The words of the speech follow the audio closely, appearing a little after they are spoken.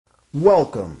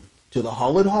Welcome to the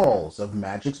Hollowed Halls of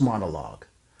Magic's Monologue.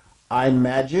 I'm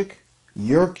Magic,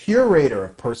 your curator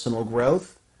of personal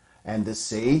growth and the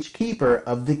sage keeper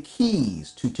of the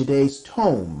keys to today's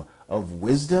tome of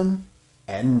wisdom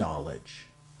and knowledge.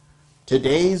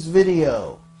 Today's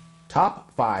video,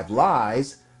 Top 5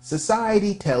 Lies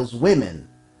Society Tells Women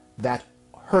That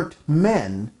Hurt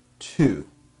Men Too.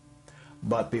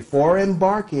 But before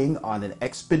embarking on an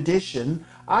expedition,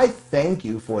 I thank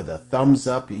you for the thumbs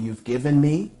up you've given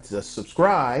me, the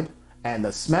subscribe, and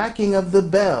the smacking of the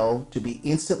bell to be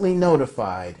instantly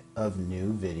notified of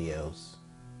new videos.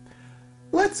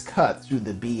 Let's cut through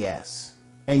the BS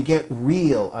and get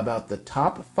real about the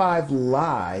top 5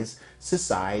 lies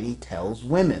society tells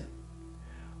women.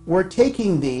 We're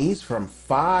taking these from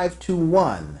 5 to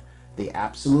 1, the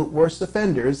absolute worst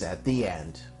offenders at the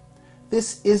end.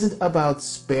 This isn't about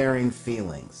sparing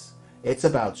feelings. It's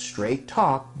about straight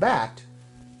talk backed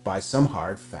by some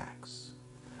hard facts.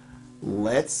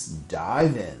 Let's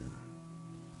dive in.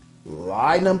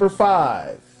 Lie number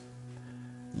 5.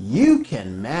 You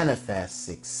can manifest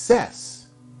success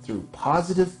through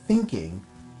positive thinking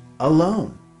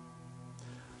alone.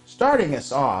 Starting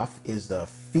us off is the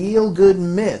feel-good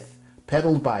myth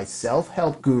peddled by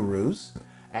self-help gurus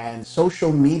and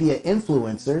social media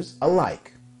influencers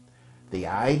alike. The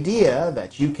idea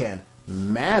that you can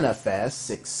manifest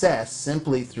success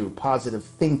simply through positive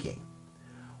thinking.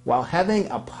 While having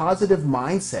a positive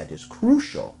mindset is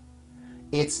crucial,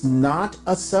 it's not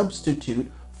a substitute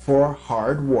for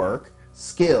hard work,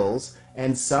 skills,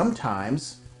 and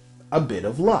sometimes a bit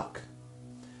of luck.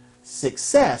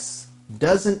 Success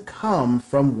doesn't come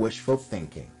from wishful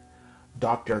thinking.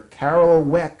 Dr. Carol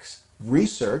Dweck's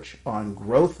research on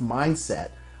growth mindset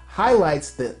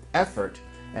highlights the effort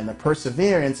and the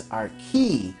perseverance are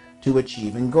key to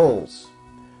achieving goals.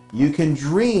 You can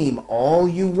dream all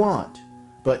you want,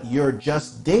 but you're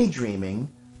just daydreaming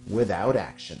without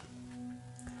action.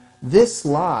 This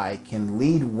lie can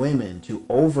lead women to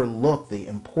overlook the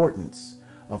importance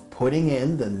of putting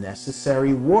in the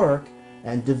necessary work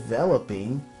and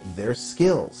developing their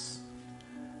skills.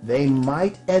 They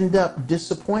might end up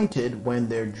disappointed when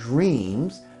their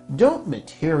dreams don't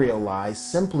materialize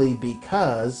simply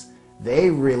because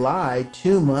they rely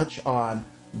too much on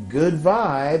good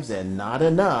vibes and not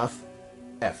enough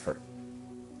effort.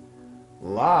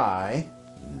 Lie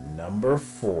number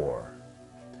 4.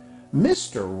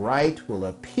 Mr. Right will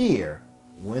appear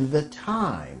when the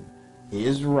time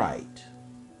is right.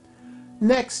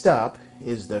 Next up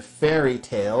is the fairy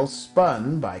tale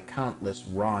spun by countless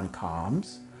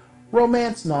rom-coms,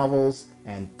 romance novels,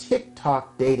 and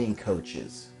TikTok dating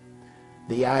coaches.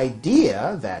 The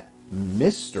idea that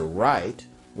Mr. Right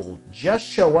will just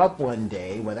show up one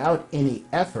day without any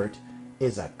effort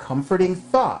is a comforting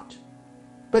thought,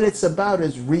 but it's about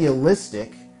as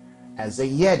realistic as a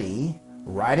Yeti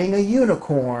riding a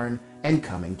unicorn and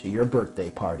coming to your birthday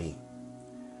party.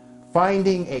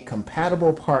 Finding a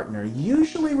compatible partner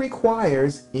usually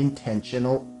requires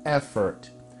intentional effort.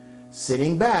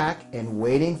 Sitting back and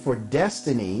waiting for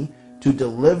destiny to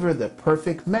deliver the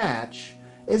perfect match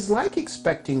is like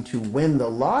expecting to win the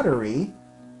lottery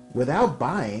without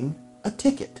buying a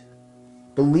ticket.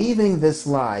 Believing this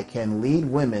lie can lead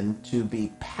women to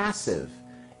be passive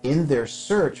in their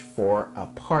search for a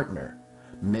partner,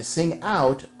 missing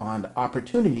out on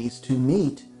opportunities to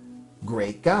meet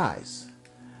great guys.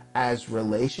 As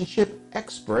relationship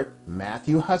expert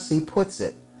Matthew Hussey puts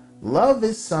it, love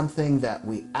is something that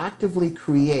we actively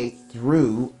create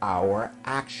through our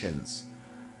actions,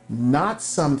 not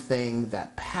something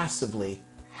that passively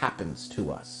happens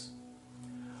to us.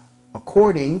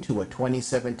 According to a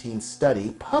 2017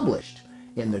 study published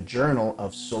in the Journal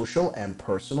of Social and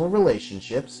Personal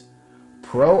Relationships,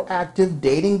 proactive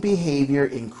dating behavior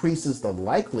increases the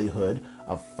likelihood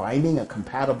of finding a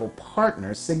compatible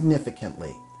partner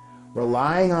significantly.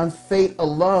 Relying on fate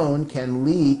alone can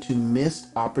lead to missed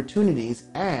opportunities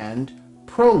and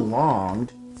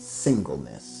prolonged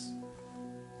singleness.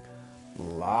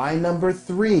 Lie number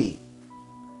 3.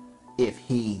 If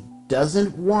he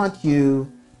doesn't want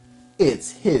you,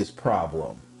 it's his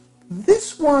problem.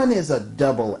 This one is a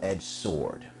double-edged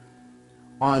sword.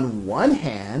 On one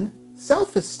hand,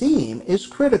 self-esteem is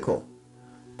critical,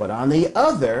 but on the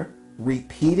other,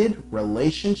 repeated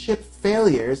relationship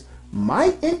failures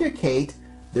might indicate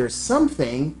there's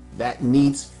something that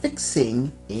needs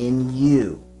fixing in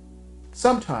you.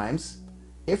 Sometimes,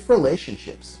 if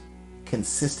relationships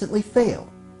consistently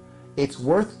fail, it's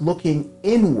worth looking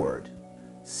inward.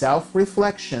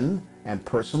 Self-reflection and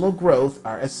personal growth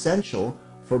are essential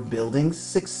for building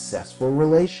successful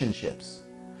relationships.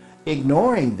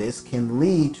 Ignoring this can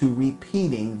lead to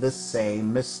repeating the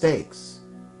same mistakes.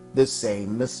 Okay,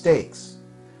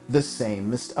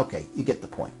 you get the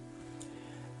point.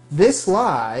 This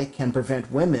lie can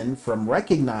prevent women from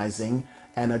recognizing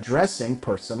and addressing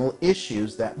personal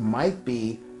issues that might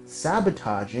be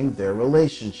sabotaging their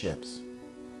relationships.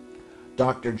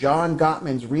 Dr. John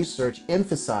Gottman's research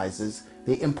emphasizes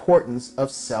the importance of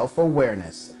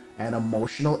self-awareness and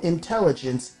emotional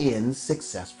intelligence in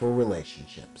successful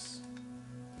relationships.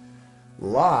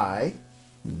 Lie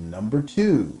number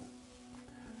 2.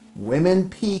 Women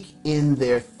peak in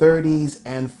their 30s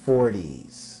and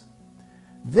 40s.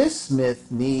 This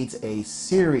myth needs a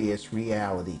serious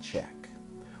reality check.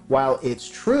 While it's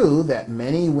true that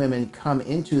many women come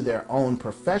into their own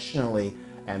professionally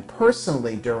and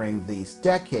personally during these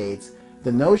decades,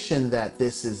 the notion that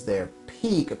this is their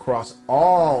peak across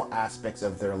all aspects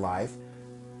of their life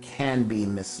can be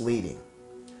misleading.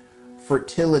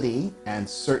 Fertility and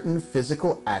certain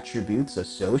physical attributes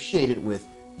associated with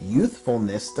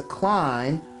youthfulness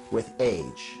decline with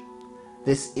age.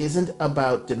 This isn't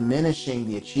about diminishing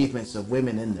the achievements of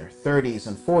women in their 30s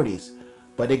and 40s,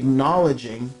 but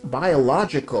acknowledging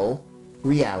biological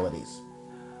realities.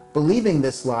 Believing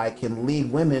this lie can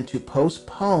lead women to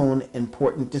postpone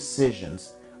important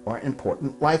decisions or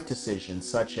important life decisions,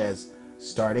 such as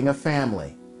starting a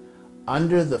family,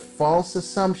 under the false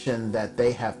assumption that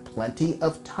they have plenty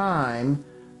of time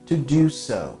to do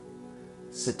so.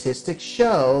 Statistics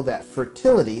show that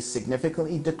fertility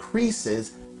significantly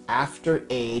decreases after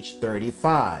age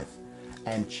 35,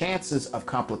 and chances of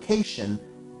complication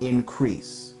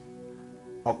increase.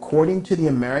 According to the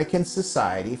American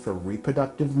Society for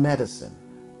Reproductive Medicine,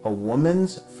 a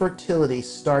woman's fertility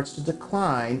starts to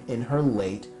decline in her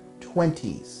late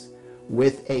 20s,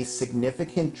 with a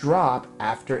significant drop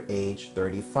after age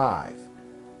 35.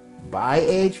 By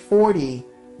age 40,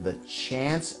 the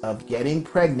chance of getting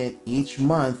pregnant each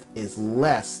month is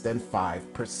less than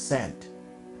 5%.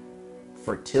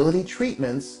 Fertility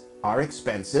treatments are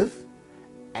expensive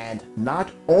and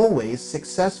not always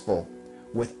successful,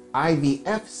 with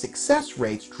IVF success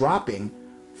rates dropping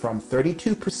from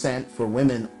 32% for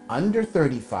women under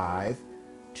 35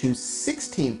 to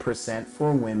 16%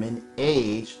 for women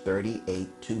aged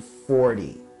 38 to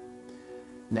 40.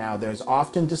 Now, there's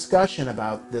often discussion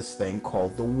about this thing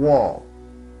called the wall.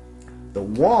 The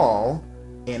wall,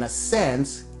 in a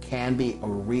sense, can be a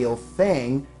real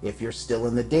thing if you're still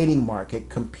in the dating market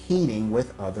competing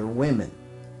with other women.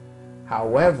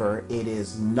 However, it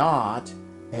is not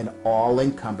an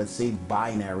all-encompassing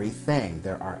binary thing.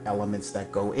 There are elements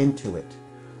that go into it.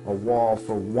 A wall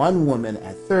for one woman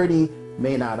at 30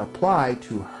 may not apply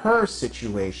to her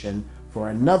situation for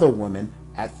another woman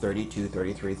at 32,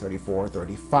 33, 34,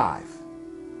 35.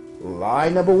 Lie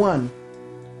number 1.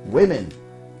 Women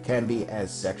can be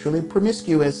as sexually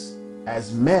promiscuous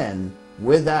as men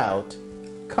without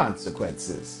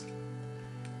consequences.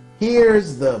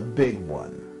 Here's the big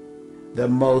one. The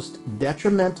most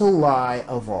detrimental lie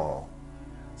of all.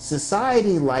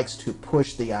 Society likes to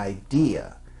push the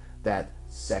idea that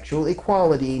sexual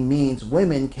equality means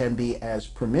women can be as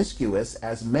promiscuous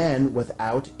as men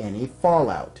without any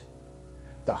fallout.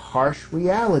 The harsh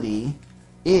reality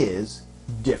is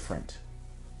different.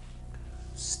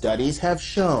 Studies have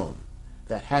shown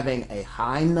that having a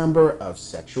high number of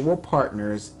sexual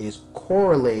partners is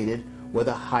correlated with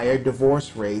a higher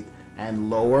divorce rate and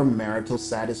lower marital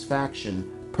satisfaction,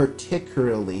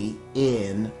 particularly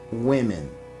in women.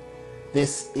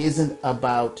 This isn't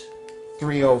about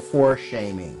 304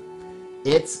 shaming.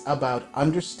 It's about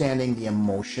understanding the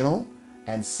emotional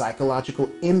and psychological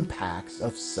impacts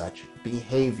of such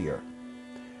behavior.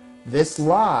 This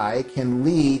lie can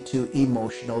lead to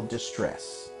emotional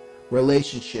distress,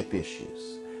 relationship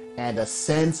issues, and a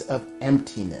sense of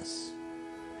emptiness.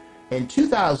 In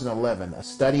 2011, a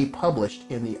study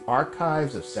published in the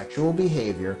Archives of Sexual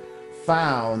Behavior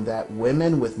found that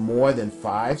women with more than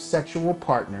 5 sexual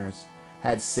partners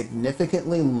had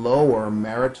significantly lower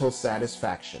marital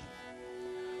satisfaction.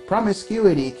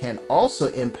 Promiscuity can also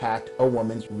impact a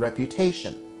woman's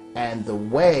reputation and the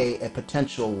way a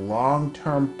potential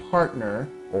long-term partner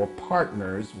or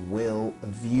partners will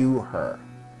view her.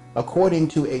 According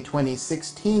to a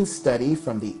 2016 study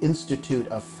from the Institute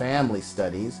of Family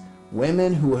Studies,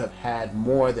 women who have had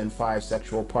more than 5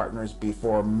 sexual partners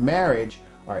before marriage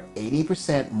are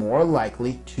 80% more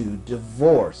likely to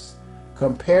divorce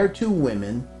compared to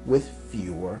women with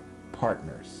fewer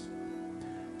partners.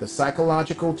 The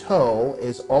psychological toll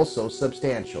is also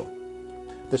substantial.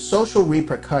 The social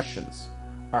repercussions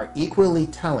are equally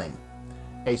telling.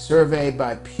 A survey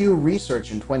by Pew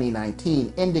Research in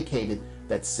 2019 indicated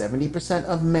that 70%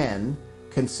 of men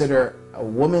consider a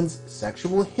woman's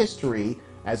sexual history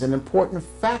as an important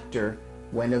factor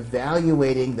when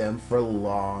evaluating them for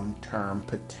long-term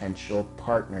potential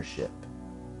partnership.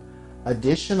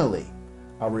 Additionally,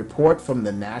 a report from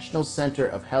the National Center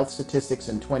of Health Statistics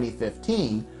in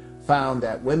 2015 found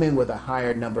that women with a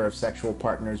higher number of sexual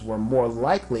partners were more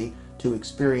likely to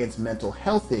experience mental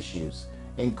health issues,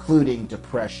 including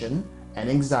depression and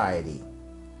anxiety.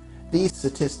 These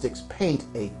statistics paint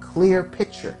a clear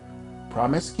picture.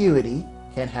 Promiscuity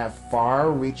can have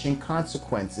far-reaching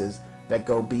consequences that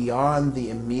go beyond the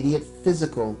immediate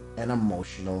physical and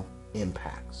emotional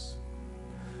impacts.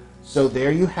 So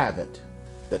there you have it.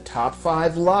 The top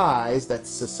 5 lies that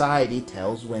society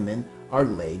tells women are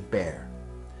laid bare.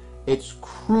 It's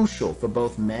crucial for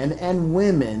both men and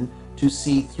women to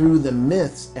see through the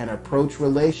myths and approach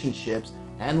relationships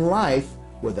and life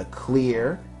with a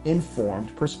clear,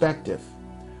 informed perspective.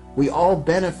 We all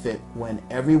benefit when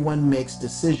everyone makes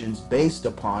decisions based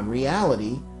upon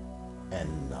reality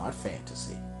and not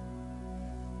fantasy.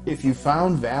 If you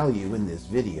found value in this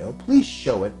video, please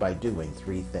show it by doing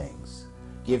 3 things.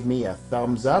 Give me a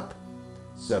thumbs up,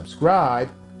 subscribe,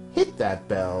 hit that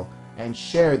bell, and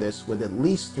share this with at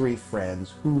least 3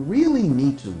 friends who really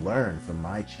need to learn from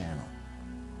my channel.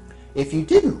 If you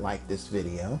didn't like this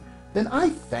video, then I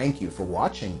thank you for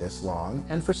watching this long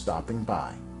and for stopping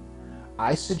by.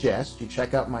 I suggest you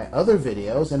check out my other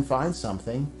videos and find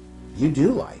something you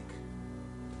do like.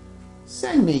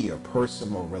 Send me your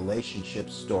personal relationship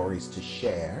stories to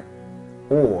share,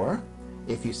 or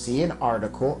if you see an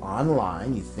article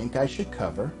online you think I should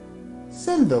cover,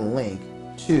 send the link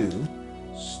to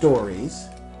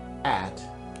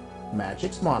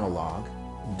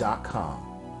stories@magicsmonologue.com.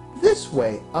 This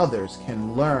way others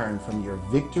can learn from your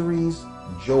victories,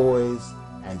 joys,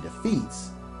 and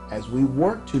defeats as we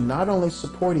work to not only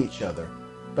support each other,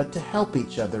 but to help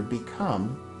each other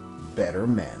become better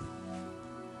men.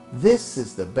 This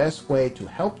is the best way to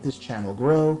help this channel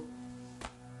grow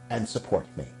and support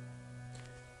me.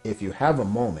 If you have a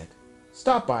moment,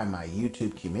 stop by my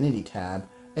YouTube community tab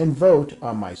and vote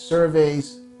on my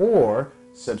surveys, or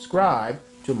subscribe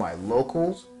to my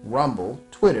Locals, Rumble,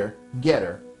 Twitter,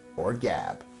 Getter, or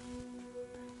Gab.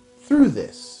 Through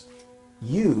this,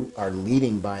 you are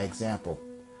leading by example,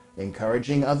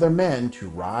 encouraging other men to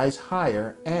rise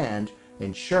higher and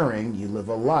ensuring you live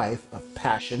a life of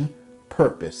passion,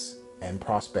 purpose, and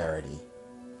prosperity.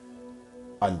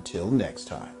 Until next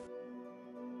time.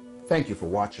 Thank you for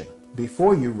watching.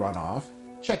 Before you run off,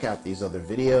 check out these other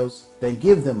videos, then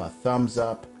give them a thumbs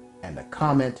up and a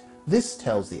comment. This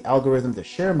tells the algorithm to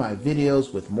share my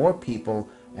videos with more people,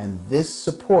 and this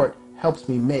support helps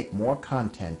me make more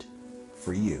content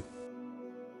for you.